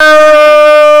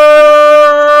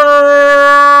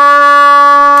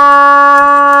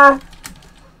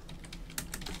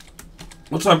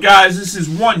What's up, guys? This is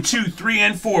 1, 2, 3,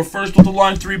 and 4. First with the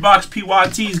line 3-box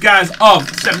PYTs, guys, of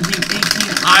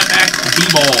 17-18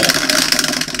 IMAX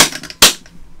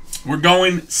B-Ball. We're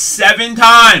going 7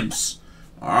 times.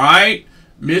 All right?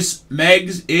 Miss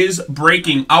Megs is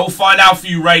breaking. I will find out for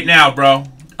you right now, bro.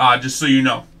 Just so you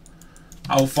know.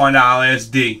 I will find out. I'll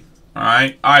ask D. All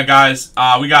right? All right, guys.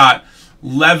 We got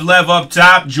Lev up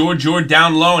top, George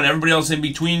down low, and everybody else in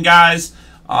between, guys.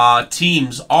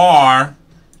 Teams are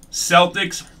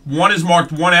Celtics. 1 is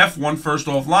marked 1F, 1 first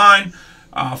offline.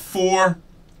 4,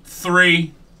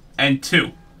 3, and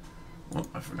 2. Oh,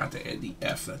 I forgot to add the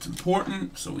F. That's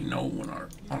important, so we know when our...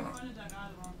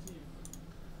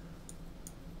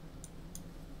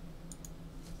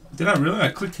 Did I really?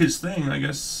 I clicked his thing, I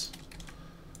guess.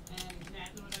 And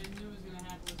exactly what I knew was going to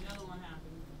happen was the other one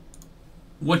happened.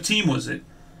 What team was it?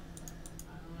 I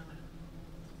don't know.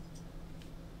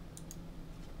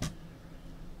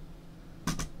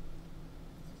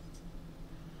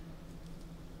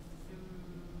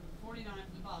 49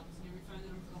 for the Bucks. You refunded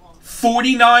them for the Hawks.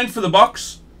 49 for the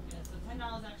Bucks? Yeah, so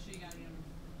 $10 extra you got to get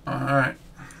them. Alright.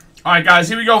 Alright, guys,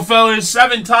 here we go, fellas.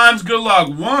 7 times. Good luck.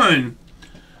 1,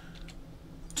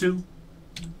 2,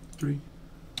 3,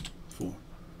 4,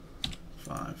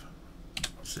 5,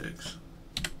 6,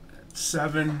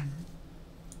 7.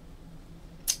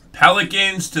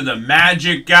 Pelicans to the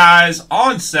Magic, guys,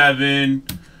 on 7.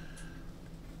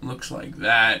 Looks like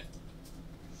that.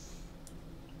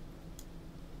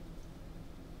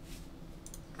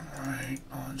 Alright,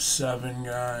 on 7,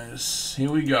 guys.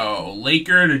 Here we go.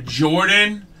 Laker to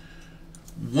Jordan.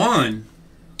 1,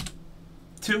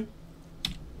 2,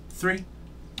 3,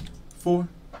 4,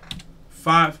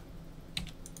 5,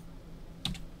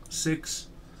 6.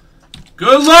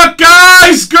 Good luck,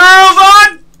 guys! Girls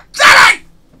on 7!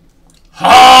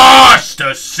 Hush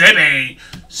to Sibby!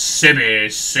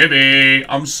 Sibby.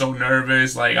 I'm so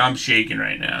nervous. Like, I'm shaking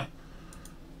right now.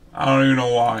 I don't even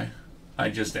know why. I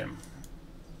just am.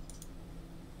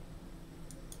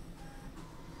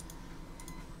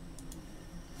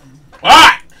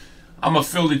 Alright! I'm going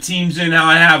to fill the teams in how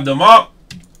I have them up.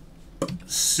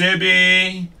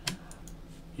 Sibby.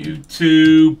 You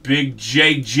two. Big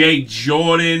JJ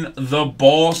Jordan. The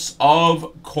boss,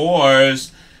 of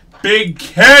course. Big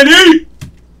Kenny.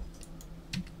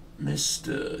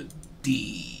 Mr.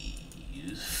 D.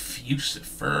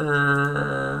 Fusifer.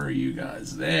 You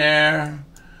guys there.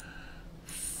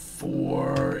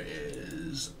 4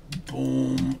 is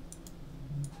boom.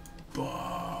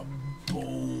 Bob.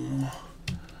 Boom.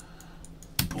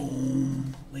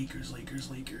 Boom. Lakers.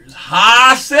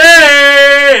 Hasse!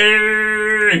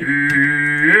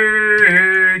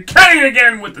 Kenny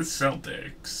again with the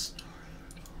Celtics.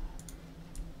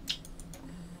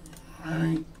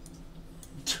 Alright.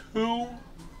 2.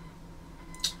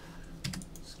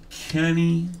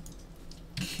 Kenny.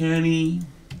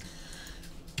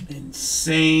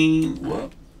 Insane.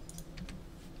 Whoop.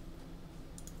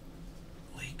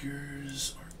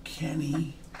 Lakers are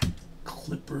Kenny.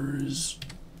 Clippers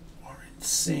are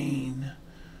insane.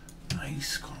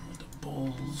 Nice. Going with the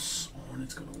Bulls.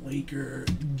 Hornets go to Laker.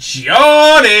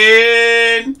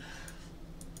 Jordan!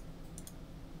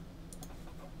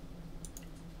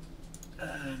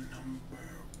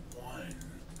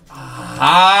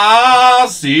 Ah,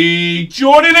 see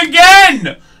Jordan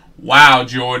again. Wow,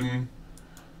 Jordan.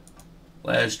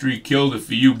 Last streak killed it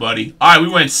for you, buddy. All right, we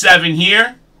went 7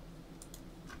 here.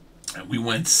 And we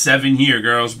went 7 here,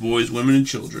 girls, boys, women, and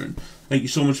children. Thank you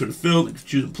so much for the fill. Thank you for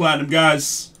choosing Platinum,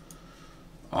 guys.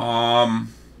 I'll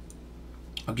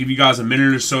give you guys a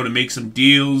minute or so to make some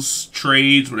deals,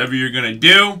 trades, whatever you're going to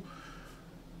do.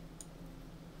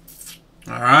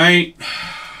 All right.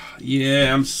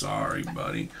 Yeah, I'm sorry,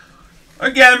 buddy.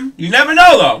 Again, you never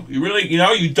know, though. You really,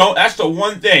 you don't. That's the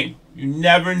one thing. You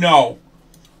never know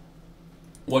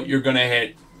what you're going to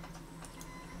hit.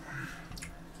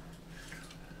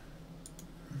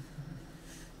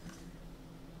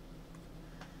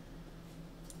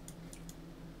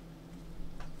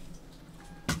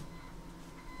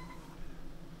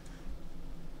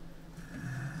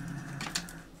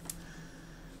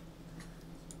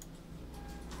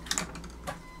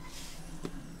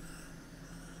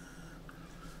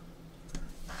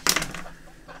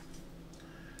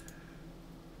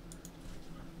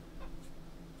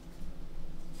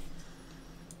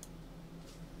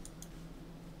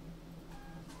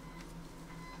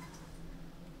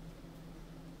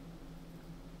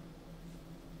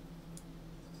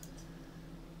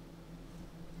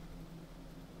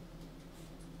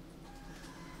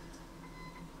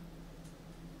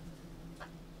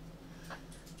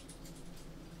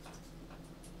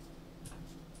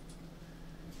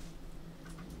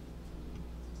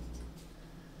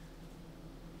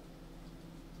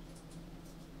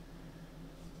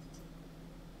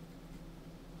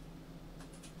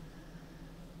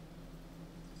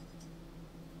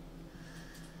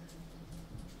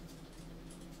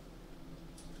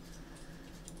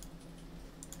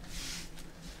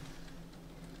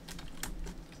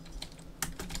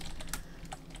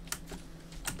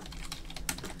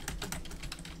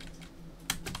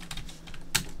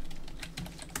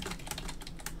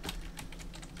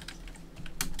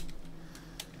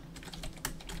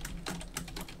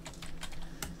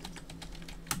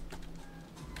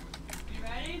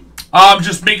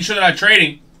 Just making sure they're not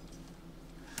trading.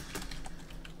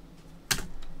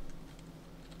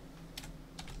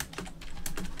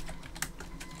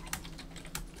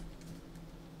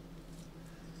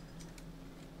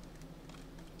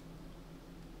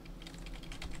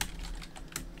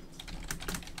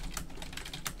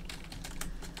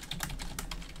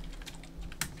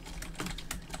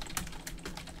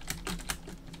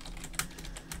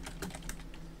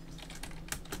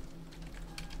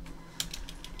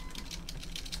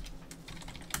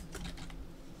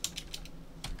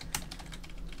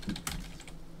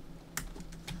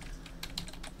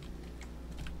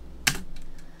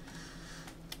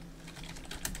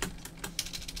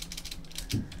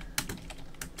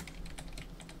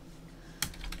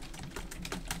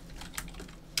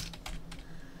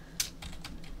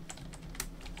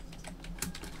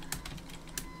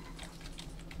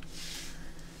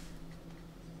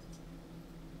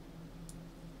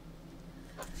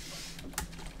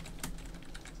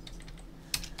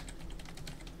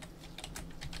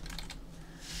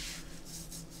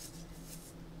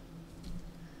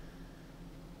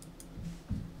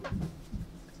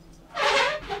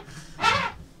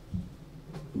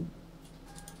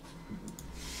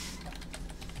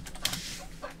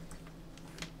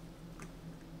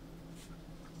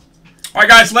 All right,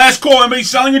 guys, last call. Anybody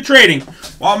selling or trading?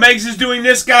 While Megs is doing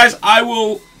this, guys, I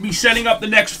will be setting up the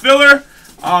next filler.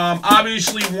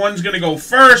 Obviously, one's going to go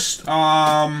first.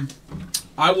 I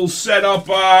will set up...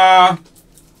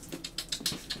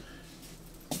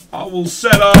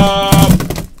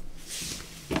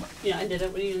 Yeah, I did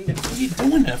it. What are you going to do? What are you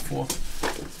doing that for?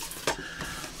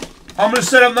 I'm going to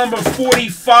set up number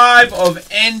 45 of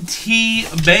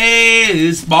NT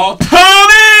Baseball.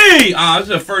 Tommy! This is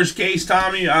the first case,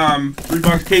 Tommy.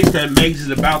 $3 case that Megs is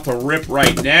about to rip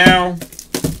right now.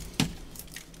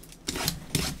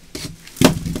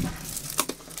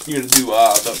 You going to do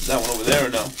that one over there or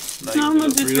no? No, I'm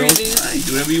going to do 3 of these.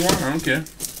 Do whatever you want. I don't care.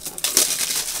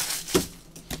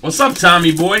 What's up,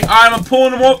 Tommy boy? All right, I'm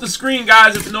pulling them off the screen,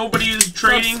 guys, if nobody is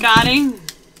trading. What's up, Scotty?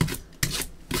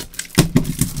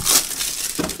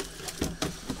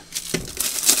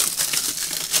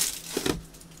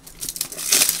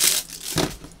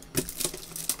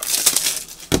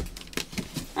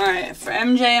 Alright, for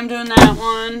MJ, I'm doing that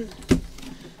one.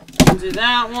 I'll do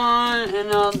that one,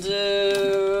 and I'll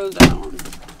do that one.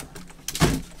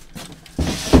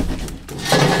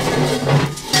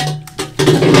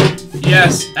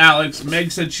 Yes, Alex.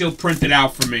 Meg said she'll print it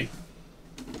out for me.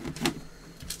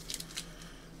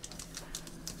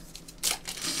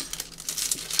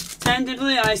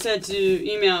 Tentatively, I said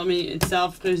to email me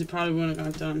itself because it probably wouldn't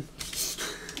have got done.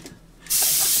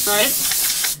 Right?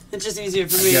 It's just easier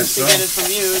for me to get it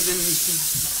from you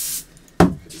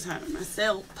than just have it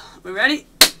myself. We ready?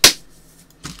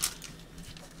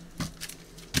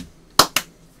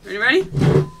 Ready?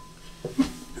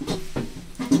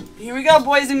 Here we go,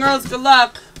 boys and girls. Good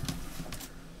luck.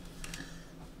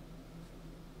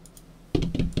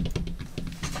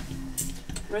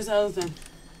 Where's the other thing?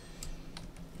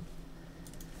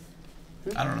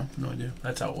 I don't know. No idea.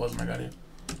 That's how it was when I got here.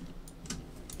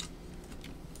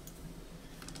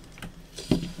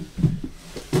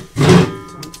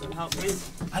 Someone help me.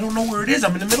 I don't know where it is.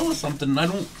 I'm in the middle of something. I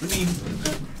mean...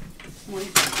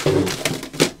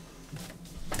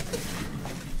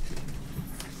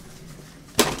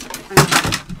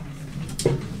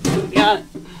 Got it.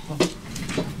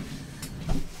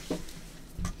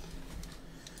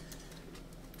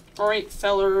 Alright,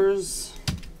 fellers.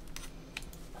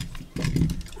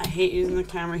 I hate using the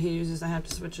camera he uses. I have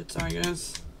to switch it. Sorry,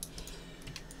 guys.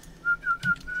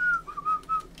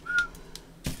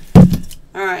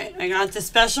 Alright, I got the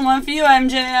special one for you,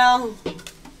 MJL.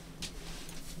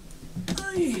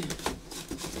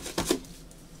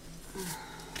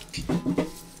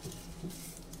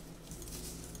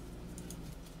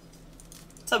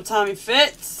 What's up, Tommy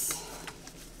Fitz?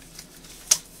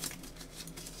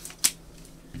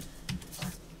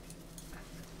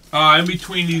 In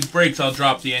between these breaks, I'll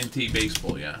drop the NT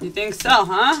baseball, yeah. You think so,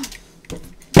 huh?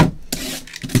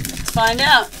 Let's find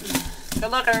out.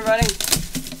 Good luck, everybody.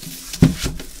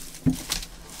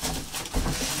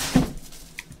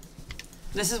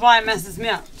 This is why it messes me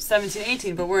up. 17,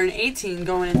 18, but we're in 18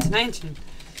 going into 19.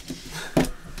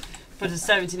 But it's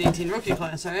 17, 18 rookie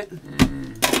class, right?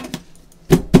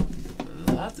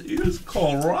 That is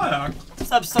correct.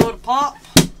 What's up, Soda Pop?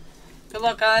 Good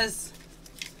luck, guys.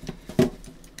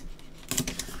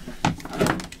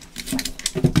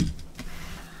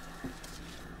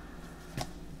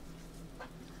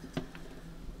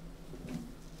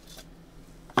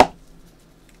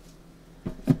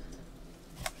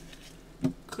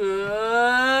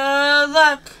 Good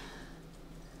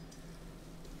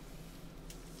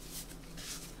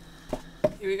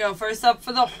go. First up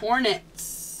for the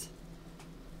Hornets.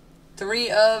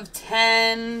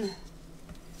 3/10.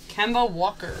 Kemba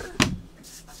Walker.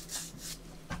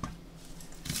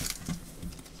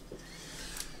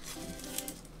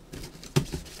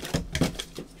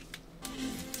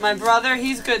 My brother,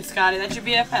 he's good, Scotty. That's your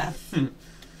BFF.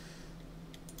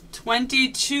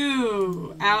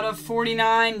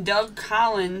 22/49, Doug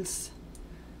Collins.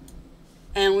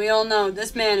 And we all know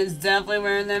this man is definitely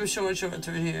wearing them shorts right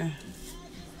here.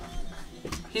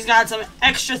 He's got some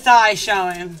extra thigh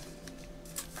showing.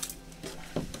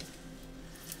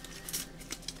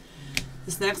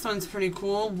 This next one's pretty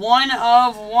cool.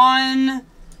 1/1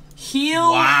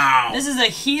 heel. Wow. This is a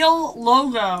heel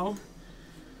logo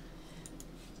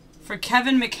for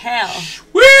Kevin McHale.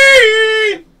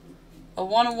 Whee! A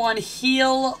 1/1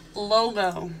 heel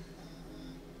logo.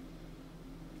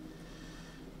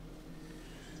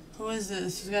 Who is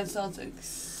this? Who's got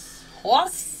Celtics?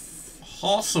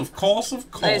 Hoss, of course, of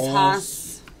course. Nice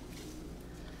Haas.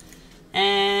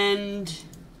 And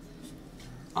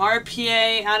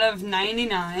RPA out of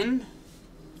 99.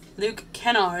 Luke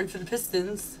Kennard for the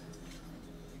Pistons.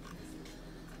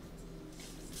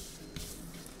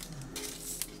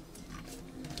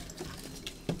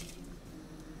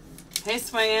 Hey,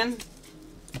 Swingin'.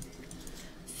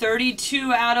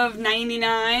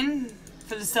 32/99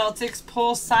 for the Celtics,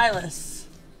 Paul Silas.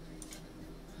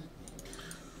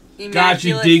 Got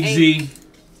you, Immaculate Diggsy. ink.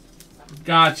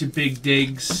 Got you, Big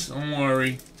Diggs. Don't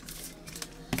worry.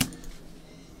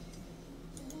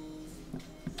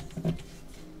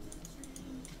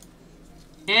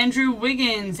 Andrew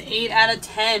Wiggins,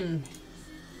 8/10.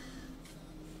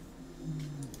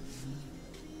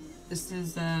 This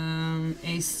is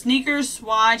a sneaker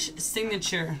swatch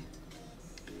signature.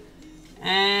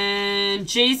 And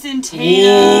Jason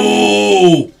Tatum,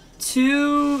 Ooh!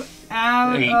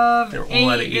 2/8. They're all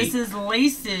out of 8. This is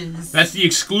laces. That's the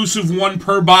exclusive one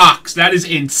per box. That is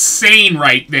insane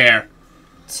right there.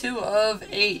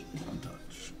 2/8.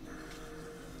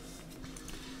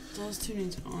 Those two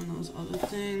need to on those other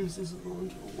things. This is going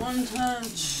to one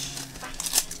touch.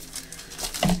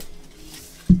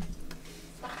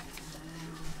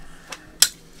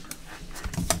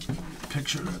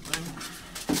 Picture that thing.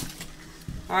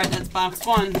 Alright, that's box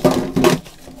 1.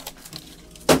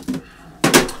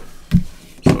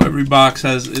 So every box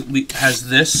has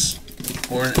this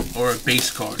or a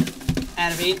base card.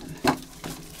 Out of 8.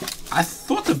 I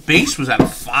thought the base was out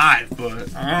of 5,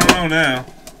 but I don't know now.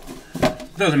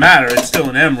 It doesn't matter. It's still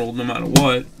an emerald no matter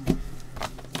what.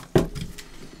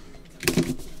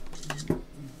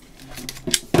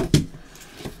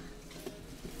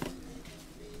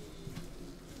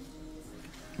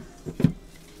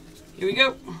 Here we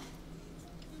go.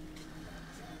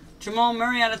 Jamal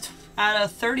Murray out of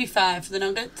 35 for the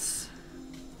Nuggets.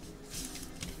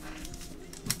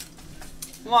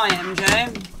 Why,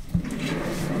 MJ?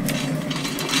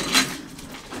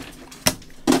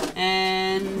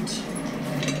 And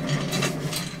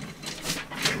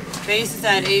base is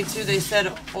at 82. They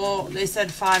said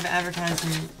 5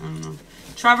 advertising. I don't know.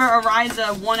 Trevor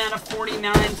Ariza,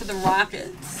 1/49 for the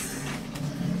Rockets.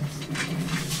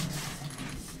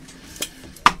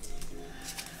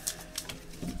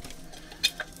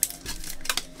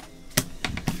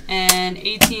 And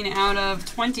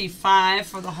 18/25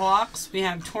 for the Hawks. We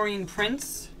have Taurean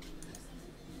Prince.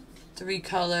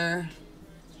 3-color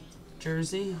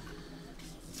jersey.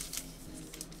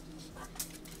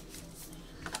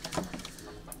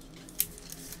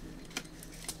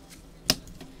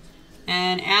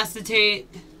 And acetate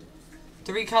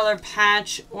 3-color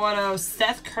patch auto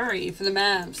Seth Curry for the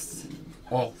Mavs.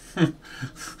 Oh,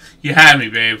 you had me,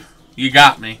 babe. You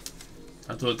got me.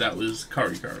 I thought that was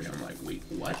Curry. I'm like, wait,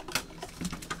 what?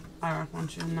 I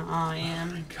want you to know I am.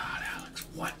 Oh my God, Alex,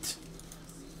 what?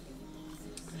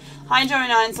 Hi, Joey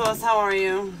 9 Sauce. How are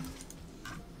you?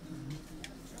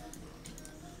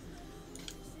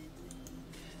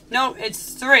 No,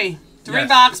 it's 3. 3 Yes.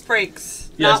 box breaks.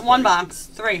 Yes, Not 1 buddy. box.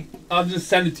 3. I'll just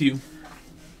send it to you.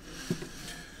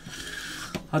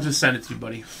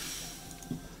 Buddy.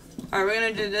 Alright, we're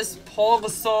going to do this Paul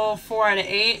Gasol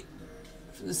 4/8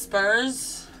 for the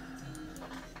Spurs.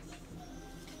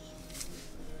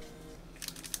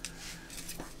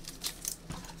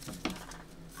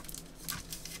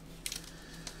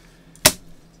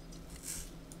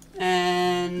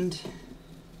 And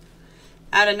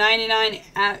out of 99,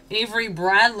 Avery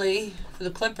Bradley for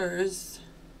the Clippers.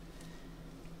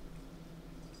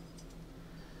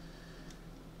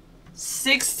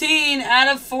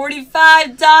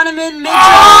 16/45, Donovan Mitchell.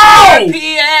 Oh!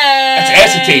 RPA. That's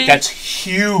acetate. That's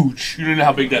huge. You don't know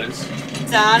how big that is.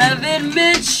 Donovan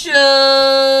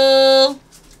Mitchell.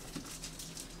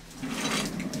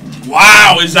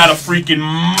 Wow, is that a freaking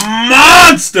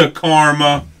monster,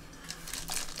 Karma?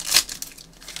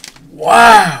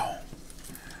 Wow.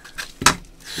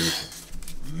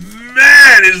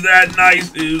 Man, is that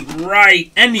nice, is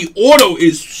right. And the auto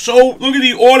is so, look at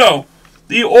the auto.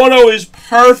 The auto is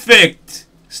perfect.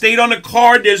 Stayed on the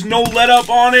card, there's no let up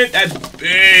on it. That's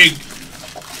big.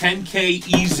 10K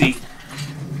easy.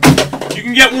 You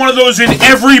can get one of those in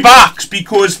every box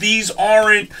because these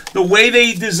aren't, the way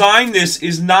they design this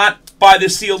is not by the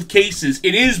sealed cases.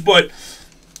 It is, but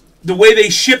the way they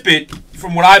ship it,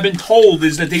 from what I've been told,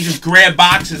 is that they just grab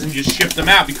boxes and just ship them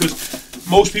out because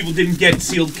most people didn't get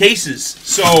sealed cases.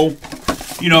 So,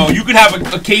 you know, you could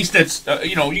have a case that's,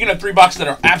 you know, you can have 3 boxes that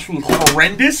are absolute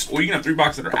horrendous, or you can have 3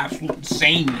 boxes that are absolute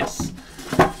insaneness.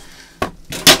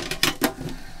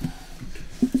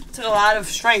 It took a lot of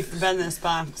strength to bend this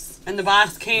box. And the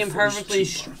box came perfectly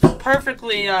good,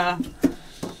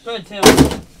 too.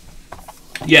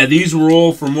 Yeah, these were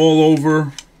all from all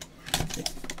over.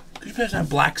 Could you pass that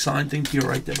black sign thing to you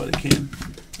right there by the can?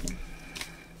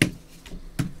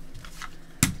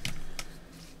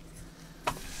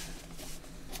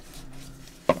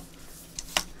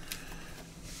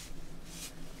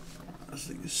 This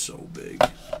thing is so big.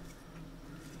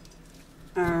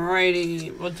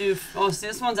 Alrighty, we'll do. Oh, so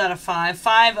this one's out of 5.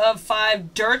 5 of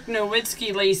 5 Dirk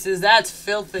Nowitzki laces. That's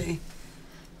filthy.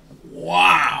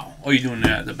 Wow. Oh, you're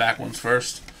doing the back ones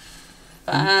first?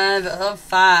 5 of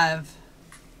 5.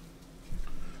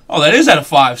 Oh, that is out of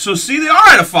 5. So see, they are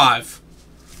out of 5.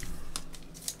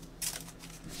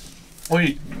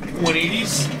 Wait,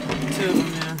 180s? 2 of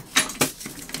them, yeah.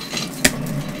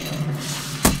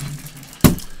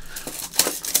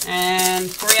 And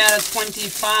 3 out of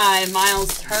 25,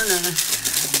 Miles Turner.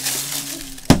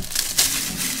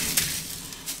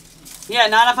 Yeah,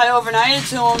 not if I overnight it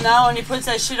to him, no, and he puts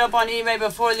that shit up on eBay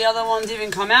before the other ones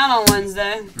even come out on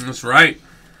Wednesday. That's right.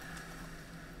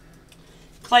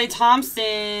 Klay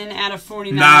Thompson out of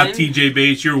 49. Nah, TJ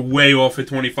Bates, you're way off at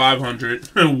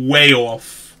 2,500. Way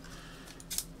off.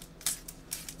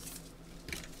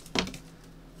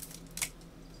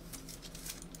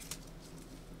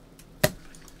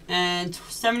 And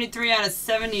 73 out of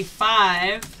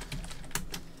 75,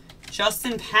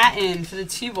 Justin Patton for the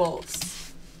T-Wolves.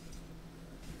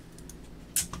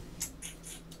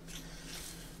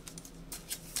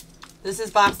 This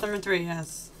is box number 3,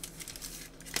 yes.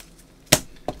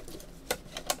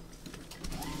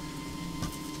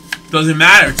 Doesn't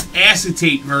matter. It's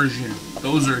acetate version.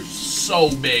 Those are so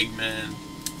big, man.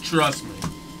 Trust me.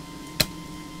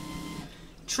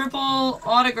 Triple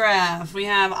autograph. We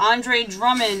have Andre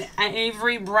Drummond,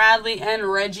 Avery Bradley,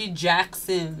 and Reggie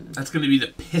Jackson. That's going to be the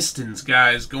Pistons,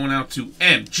 guys. Going out to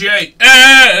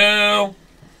MJL.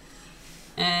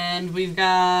 And we've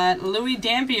got Louis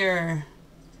Dampier.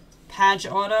 Patch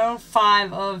auto,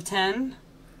 5 of 10.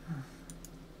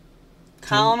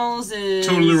 Connells is...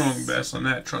 Totally wrong, Bess, on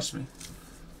that. Trust me.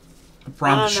 I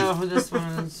promise you. I don't know who this one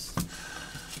is.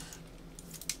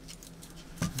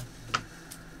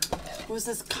 Who's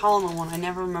this Colin one? I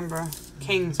never remember.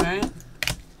 Kings, right?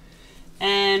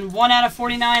 And 1 out of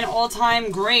 49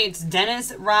 all-time greats.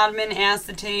 Dennis Rodman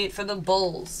acetate for the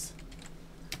Bulls.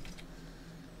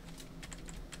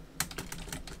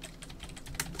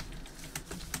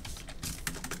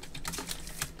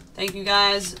 Thank you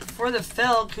guys for the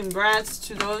fill. Congrats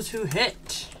to those who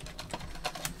hit.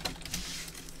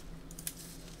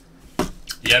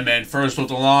 Yeah, man. First with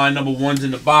the line. Number 1's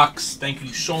in the box. Thank you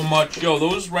so much. Yo,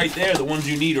 those right there, the ones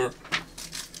you need are...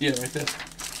 Yeah, right there.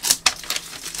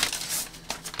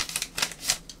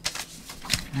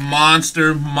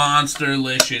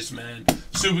 Monster-licious, man.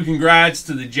 Super congrats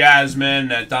to the Jazz, man.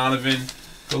 Donovan.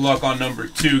 Good luck on number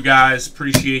 2, guys.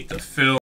 Appreciate the fill.